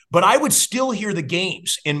 But I would still hear the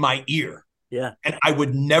games in my ear. Yeah. And I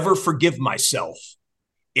would never forgive myself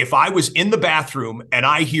if I was in the bathroom and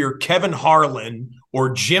I hear Kevin Harlan or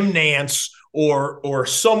Jim Nantz or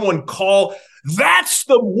someone call, that's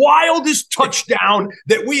the wildest touchdown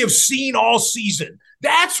that we have seen all season.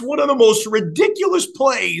 That's one of the most ridiculous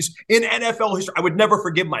plays in NFL history. I would never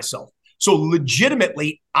forgive myself. So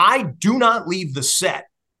legitimately, I do not leave the set.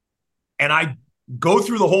 And I go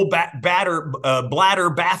through the whole bladder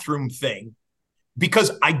bathroom thing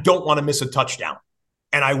because I don't want to miss a touchdown.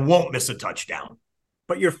 And I won't miss a touchdown.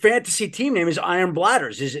 But your fantasy team name is Iron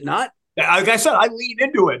Bladders, is it not? Like I said, I lean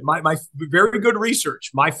into it. My very good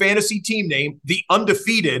research. My fantasy team name, the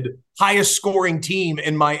undefeated, highest scoring team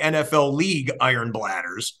in my NFL league, Iron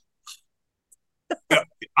Bladders.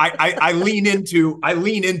 I lean into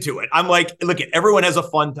it. I'm like, look, everyone has a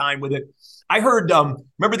fun time with it. I heard,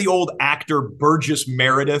 remember the old actor Burgess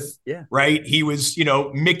Meredith? Yeah. Right. He was,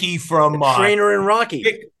 Mickey from the trainer in Rocky.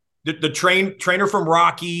 The trainer from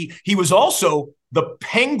Rocky. He was also the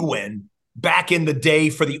Penguin back in the day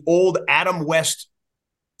for the old Adam West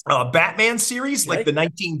Batman series, like the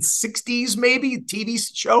 1960s, maybe TV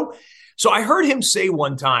show. So I heard him say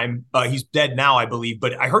one time, he's dead now, I believe,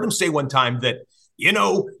 but I heard him say one time that,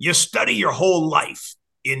 you study your whole life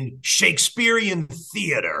in Shakespearean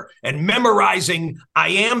theater and memorizing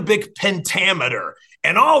iambic pentameter.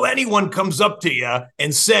 And all anyone comes up to you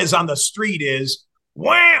and says on the street is,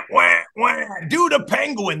 wah, wah, wah, do the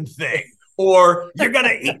penguin thing. Or you're going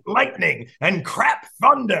to eat lightning and crap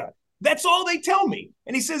thunder. That's all they tell me.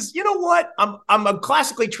 And he says, you know what? I'm a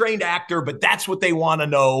classically trained actor, but that's what they want to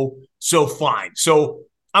know. So fine. So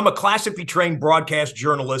I'm a classically trained broadcast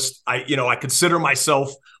journalist. I consider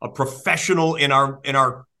myself a professional in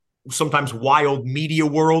our sometimes wild media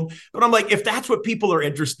world. But I'm like, if that's what people are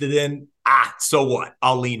interested in, so what?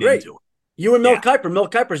 I'll lean into it. You and Mel Kiper. Mel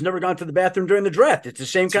Kiper's never gone to the bathroom during the draft. It's the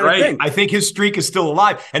same kind of thing. I think his streak is still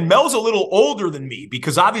alive. And Mel's a little older than me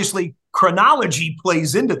because obviously chronology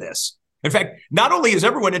plays into this. In fact, not only is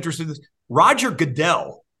everyone interested in this, Roger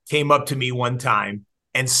Goodell came up to me one time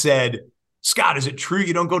and said, Scott, is it true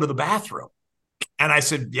you don't go to the bathroom? And I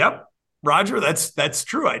said, yep, Roger, that's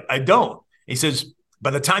true. I don't. He says, by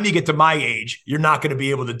the time you get to my age, you're not going to be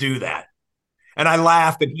able to do that. And I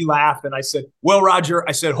laughed and he laughed. And I said, well, Roger,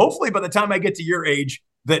 I said, hopefully by the time I get to your age,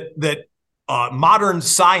 that modern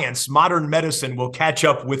science, modern medicine will catch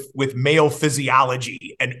up with male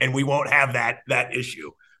physiology and we won't have that issue.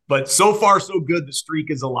 But so far, so good. The streak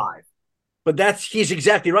is alive. But he's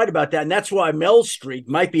exactly right about that. And that's why Mel's streak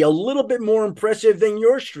might be a little bit more impressive than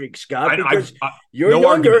your streak, Scott, because you're younger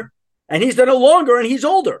argument. And he's done it longer and he's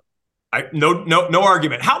older. No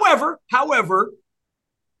argument. However,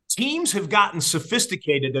 teams have gotten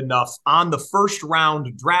sophisticated enough on the first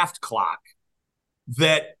round draft clock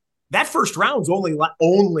that first round's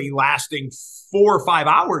only lasting 4 or 5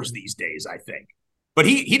 hours these days, I think. But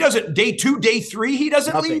he doesn't, day 2, day 3, he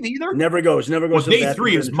doesn't leave either. Never goes. Well, day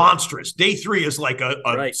 3 is monstrous. Day 3 is like a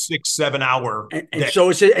 6-7 hour. And so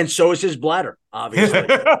is his bladder, obviously.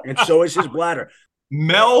 And so is his bladder.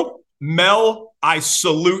 Mel, I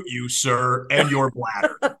salute you, sir, and your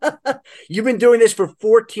bladder. You've been doing this for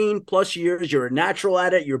 14 plus years. You're a natural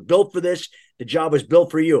at it. You're built for this. The job was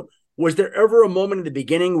built for you. Was there ever a moment in the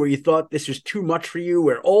beginning where you thought this was too much for you,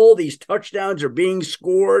 where all these touchdowns are being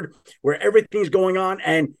scored, where everything's going on,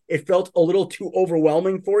 and it felt a little too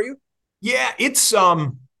overwhelming for you? Yeah, it's I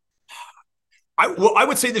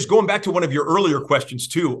would say this, going back to one of your earlier questions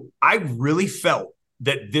too. I really felt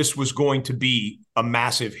that this was going to be a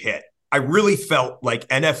massive hit. I really felt like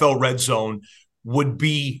NFL RedZone would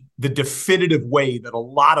be the definitive way that a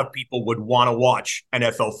lot of people would want to watch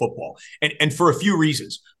NFL football. And for a few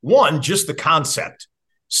reasons. One, just the concept.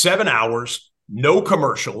 7 hours, no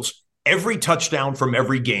commercials, every touchdown from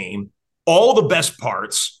every game, all the best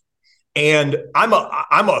parts. And I'm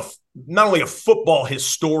a not only a football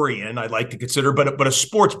historian, I'd like to consider, but a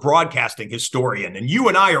sports broadcasting historian. And you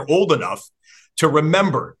and I are old enough to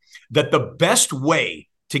remember that the best way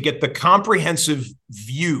to get the comprehensive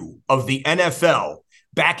view of the NFL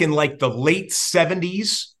back in like the late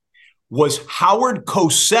 70s was Howard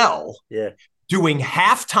Cosell doing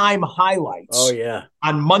halftime highlights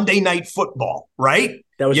on Monday Night Football, right?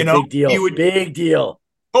 That was a big deal. Big deal.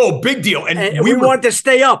 Oh, big deal. And we wanted to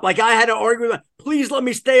stay up. Like I had to argue with him, please let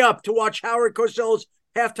me stay up to watch Howard Cosell's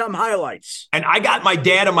halftime highlights. And I got my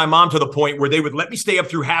dad and my mom to the point where they would let me stay up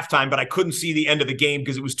through halftime, but I couldn't see the end of the game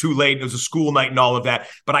because it was too late. It was a school night and all of that.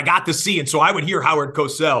 But I got to see, and so I would hear Howard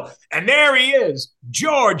Cosell. And there he is,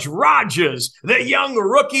 George Rogers, the young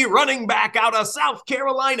rookie running back out of South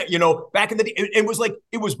Carolina. Back in the day,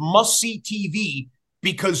 it was must-see TV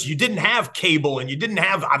because you didn't have cable and you didn't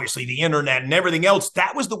have, obviously, the internet and everything else.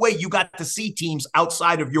 That was the way you got to see teams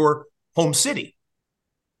outside of your home city.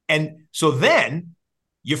 And so then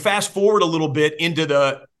you fast forward a little bit into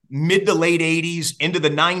the mid to late 80s, into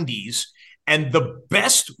the 90s, and the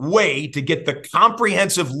best way to get the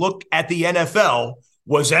comprehensive look at the NFL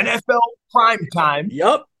was NFL Primetime.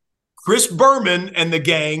 Yep. Chris Berman and the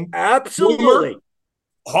gang. Absolutely.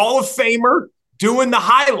 Hall of Famer doing the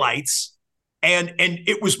highlights, and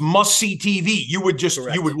it was must-see TV. You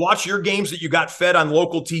would watch your games that you got fed on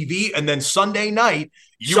local TV, and then Sunday night,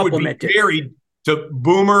 you would be buried to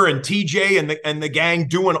Boomer and TJ and the gang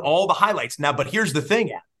doing all the highlights. Now, but here's the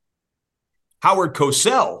thing. Howard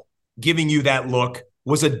Cosell giving you that look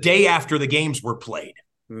was a day after the games were played.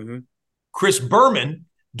 Mm-hmm. Chris Berman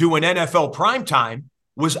doing NFL primetime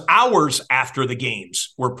was hours after the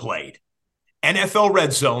games were played. NFL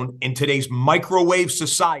Red Zone in today's microwave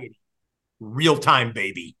society, real time,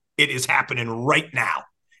 baby. It is happening right now.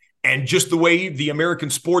 And just the way the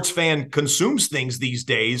American sports fan consumes things these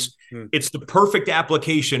days, it's the perfect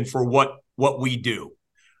application for what we do.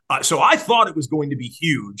 So I thought it was going to be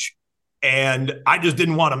huge, and I just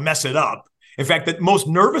didn't want to mess it up. In fact, the most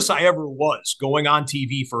nervous I ever was going on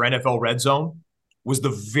TV for NFL Red Zone was the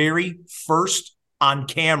very first on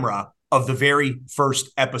camera of the very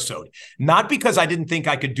first episode. Not because I didn't think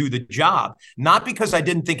I could do the job, not because I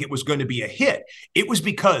didn't think it was going to be a hit. It was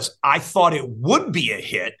because I thought it would be a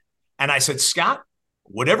hit. And I said, Scott,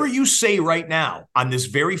 whatever you say right now on this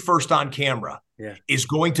very first on camera is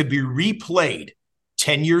going to be replayed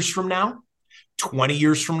 10 years from now, 20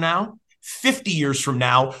 years from now, 50 years from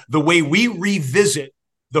now, the way we revisit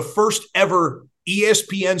the first ever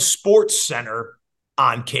ESPN Sports Center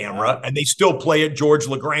on camera, and they still play it, George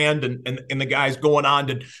LeGrand and the guys going on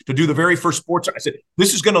to do the very first sports. I said,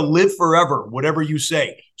 this is going to live forever, whatever you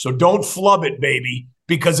say. So don't flub it, baby,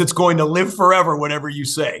 because it's going to live forever, whatever you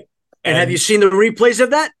say. And have you seen the replays of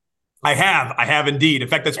that? I have indeed. In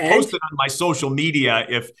fact, that's posted on my social media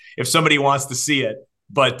if somebody wants to see it.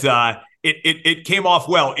 But it came off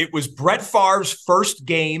well. It was Brett Favre's first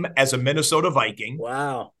game as a Minnesota Viking.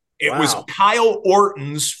 Wow. It was Kyle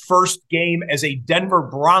Orton's first game as a Denver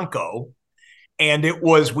Bronco. And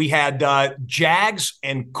we had Jags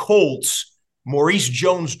and Colts, Maurice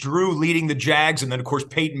Jones-Drew leading the Jags, and then, of course,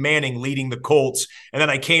 Peyton Manning leading the Colts. And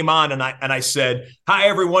then I came on and I said, hi,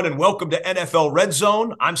 everyone, and welcome to NFL Red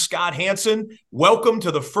Zone. I'm Scott Hanson. Welcome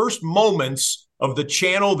to the first moments of the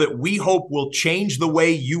channel that we hope will change the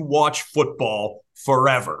way you watch football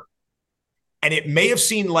forever. And it may have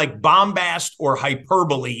seemed like bombast or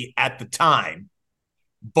hyperbole at the time,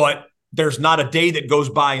 but there's not a day that goes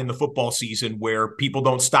by in the football season where people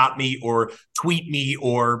don't stop me or tweet me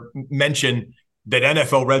or mention that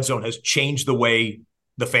NFL Red Zone has changed the way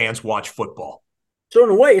the fans watch football. So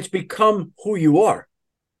in a way, it's become who you are.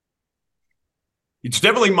 It's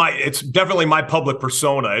definitely my public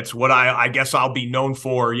persona. It's what I guess I'll be known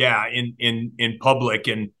for. Yeah. In public.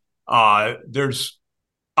 And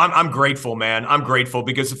I'm grateful, man. I'm grateful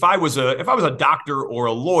because if I was a doctor or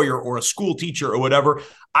a lawyer or a school teacher or whatever,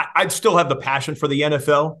 I'd still have the passion for the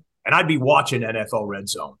NFL and I'd be watching NFL Red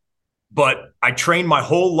Zone. But I trained my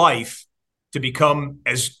whole life to become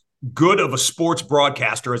as good of a sports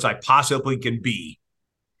broadcaster as I possibly can be.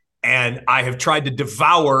 And I have tried to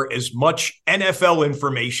devour as much NFL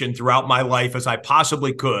information throughout my life as I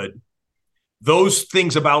possibly could. Those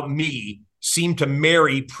things about me seem to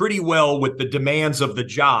marry pretty well with the demands of the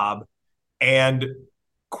job. And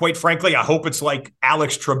quite frankly, I hope it's like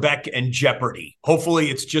Alex Trebek and Jeopardy.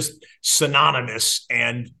 Hopefully it's just synonymous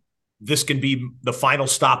and this can be the final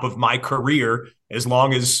stop of my career as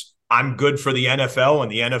long as I'm good for the NFL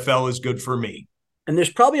and the NFL is good for me. And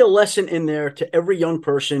there's probably a lesson in there to every young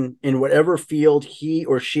person in whatever field he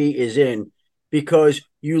or she is in, because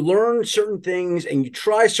you learn certain things and you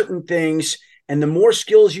try certain things, and the more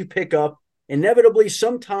skills you pick up, inevitably,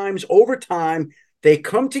 sometimes over time, they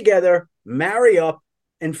come together, marry up,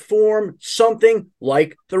 and form something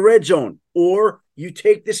like the Red Zone. Or you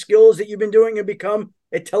take the skills that you've been doing and become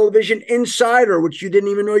a television insider, which you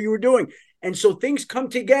didn't even know you were doing. And so things come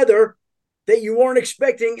together that you weren't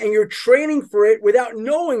expecting, and you're training for it without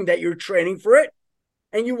knowing that you're training for it.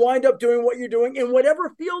 And you wind up doing what you're doing in whatever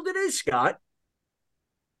field it is, Scott.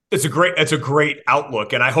 It's a great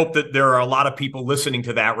outlook. And I hope that there are a lot of people listening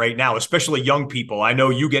to that right now, especially young people. I know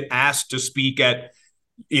you get asked to speak at,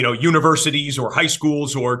 universities or high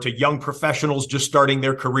schools or to young professionals just starting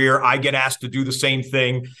their career. I get asked to do the same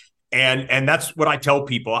thing. And that's what I tell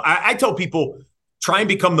people. I tell people, try and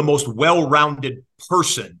become the most well-rounded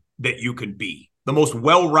person that you can be, the most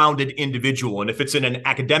well-rounded individual. And if it's in an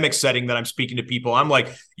academic setting that I'm speaking to people, I'm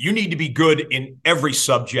like, you need to be good in every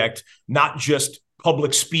subject, not just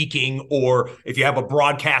public speaking, or if you have a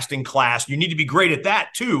broadcasting class, you need to be great at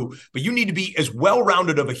that too, but you need to be as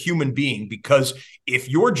well-rounded of a human being, because if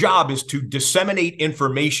your job is to disseminate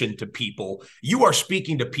information to people, you are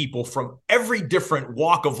speaking to people from every different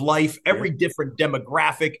walk of life, every different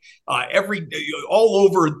demographic, all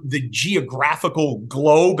over the geographical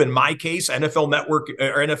globe. In my case, NFL Network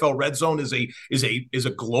or NFL Red Zone is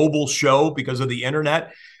a global show because of the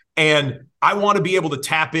internet. And I want to be able to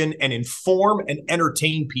tap in and inform and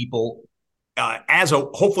entertain people as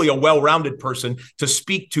hopefully a well-rounded person to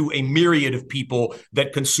speak to a myriad of people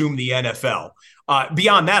that consume the NFL.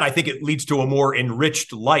 Beyond that, I think it leads to a more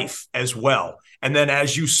enriched life as well. And then,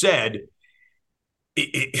 as you said,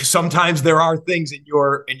 sometimes there are things in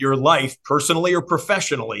your life, personally or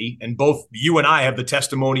professionally, and both you and I have the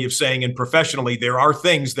testimony of saying, and professionally, there are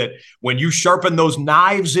things that when you sharpen those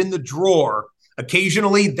knives in the drawer,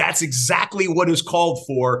 occasionally that's exactly what is called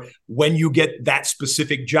for when you get that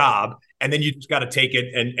specific job. And then you just got to take it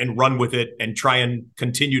and run with it and try and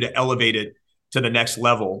continue to elevate it to the next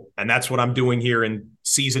level. And that's what I'm doing here in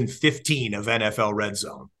season 15 of NFL Red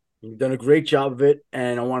Zone. You've done a great job of it,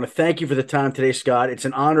 and I want to thank you for the time today, Scott. It's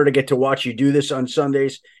an honor to get to watch you do this on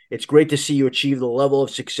Sundays. It's great to see you achieve the level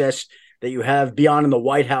of success that you have beyond in the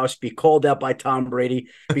White House, be called out by Tom Brady,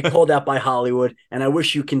 be called out by Hollywood, and I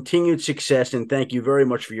wish you continued success, and thank you very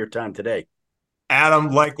much for your time today. Adam,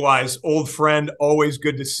 likewise, old friend, always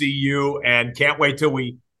good to see you, and can't wait till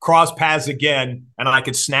we cross paths again and I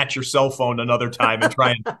could snatch your cell phone another time and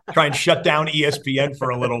try and shut down ESPN for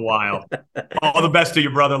a little while. All the best to you,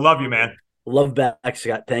 brother. Love you, man. Love back,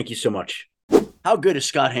 Scott. Thank you so much. How good is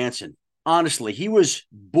Scott Hanson? Honestly, he was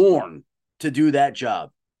born to do that job.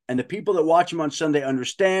 And the people that watch him on Sunday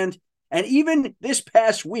understand. And even this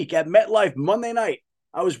past week at MetLife Monday night,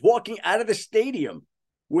 I was walking out of the stadium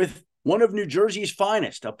with one of New Jersey's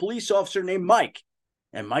finest, a police officer named Mike.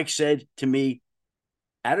 And Mike said to me,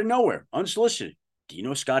 out of nowhere, unsolicited, do you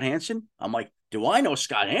know Scott Hanson? I'm like, do I know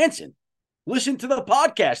Scott Hanson? Listen to the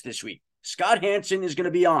podcast this week. Scott Hanson is going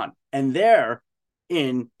to be on. And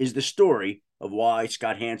therein is the story of why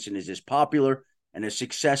Scott Hanson is as popular and as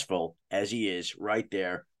successful as he is right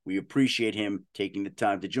there. We appreciate him taking the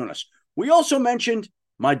time to join us. We also mentioned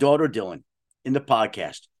my daughter, Dylan, in the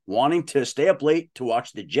podcast, wanting to stay up late to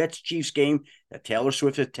watch the Jets-Chiefs game that Taylor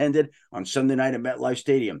Swift attended on Sunday night at MetLife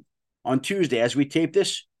Stadium. On Tuesday, as we tape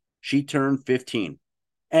this, she turned 15.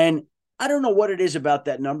 And I don't know what it is about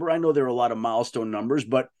that number. I know there are a lot of milestone numbers,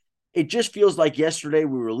 but it just feels like yesterday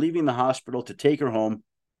we were leaving the hospital to take her home,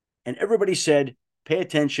 and everybody said, pay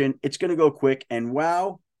attention, it's going to go quick. And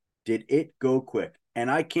wow, did it go quick. And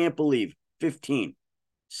I can't believe 15.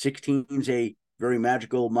 16 is a very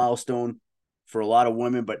magical milestone for a lot of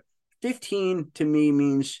women, but 15 to me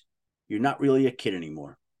means you're not really a kid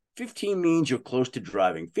anymore. 15 means you're close to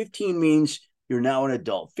driving. 15 means you're now an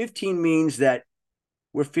adult. 15 means that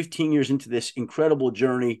we're 15 years into this incredible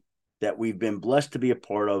journey that we've been blessed to be a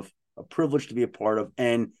part of, a privilege to be a part of.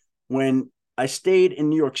 And when I stayed in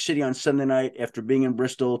New York City on Sunday night after being in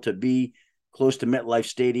Bristol to be close to MetLife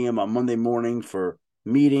Stadium on Monday morning for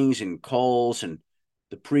meetings and calls and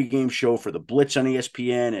the pregame show for the Blitz on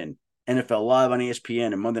ESPN and NFL Live on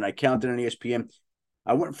ESPN and Monday Night Countdown on ESPN,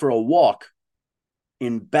 I went for a walk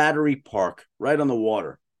in Battery Park, right on the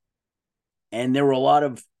water. And there were a lot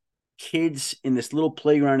of kids in this little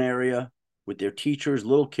playground area with their teachers,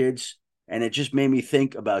 little kids. And it just made me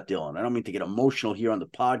think about Dylan. I don't mean to get emotional here on the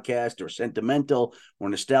podcast or sentimental or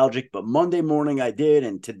nostalgic, but Monday morning I did.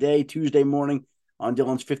 And today, Tuesday morning on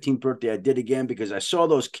Dylan's 15th birthday, I did again because I saw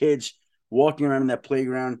those kids walking around in that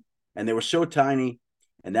playground and they were so tiny.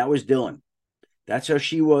 And that was Dylan. That's how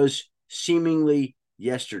she was seemingly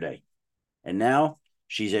yesterday. And now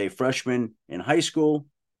she's a freshman in high school.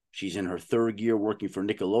 She's in her third year working for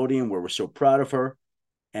Nickelodeon, where we're so proud of her,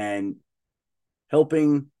 and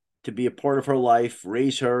helping to be a part of her life,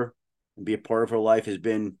 raise her, and be a part of her life has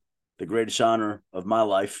been the greatest honor of my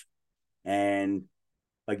life. And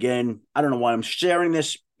again, I don't know why I'm sharing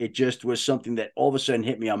this. It just was something that all of a sudden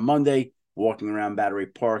hit me on Monday, walking around Battery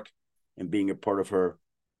Park and being a part of her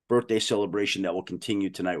birthday celebration that will continue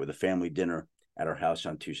tonight with a family dinner at our house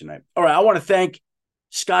on Tuesday night. All right, I want to thank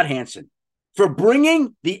Scott Hanson for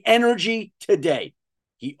bringing the energy today.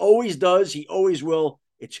 He always does. He always will.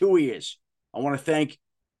 It's who he is. I want to thank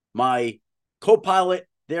my co-pilot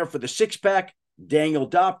there for the six-pack, Daniel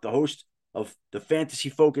Dopp, the host of the Fantasy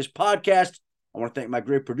Focus podcast. I want to thank my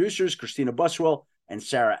great producers, Christina Buswell and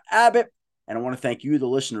Sarah Abbott. And I want to thank you, the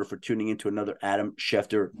listener, for tuning into another Adam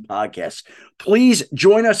Schefter podcast. Please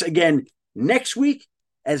join us again next week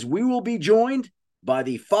as we will be joined by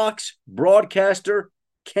the Fox broadcaster,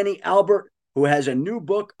 Kenny Albert, who has a new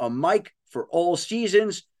book, A Mic for All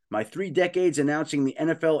Seasons, My 3 Decades Announcing the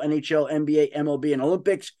NFL, NHL, NBA, MLB, and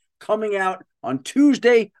Olympics, coming out on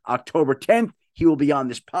Tuesday, October 10th. He will be on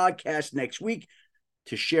this podcast next week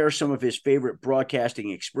to share some of his favorite broadcasting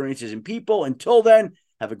experiences and people. Until then,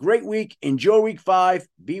 have a great week. Enjoy week 5.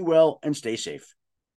 Be well and stay safe.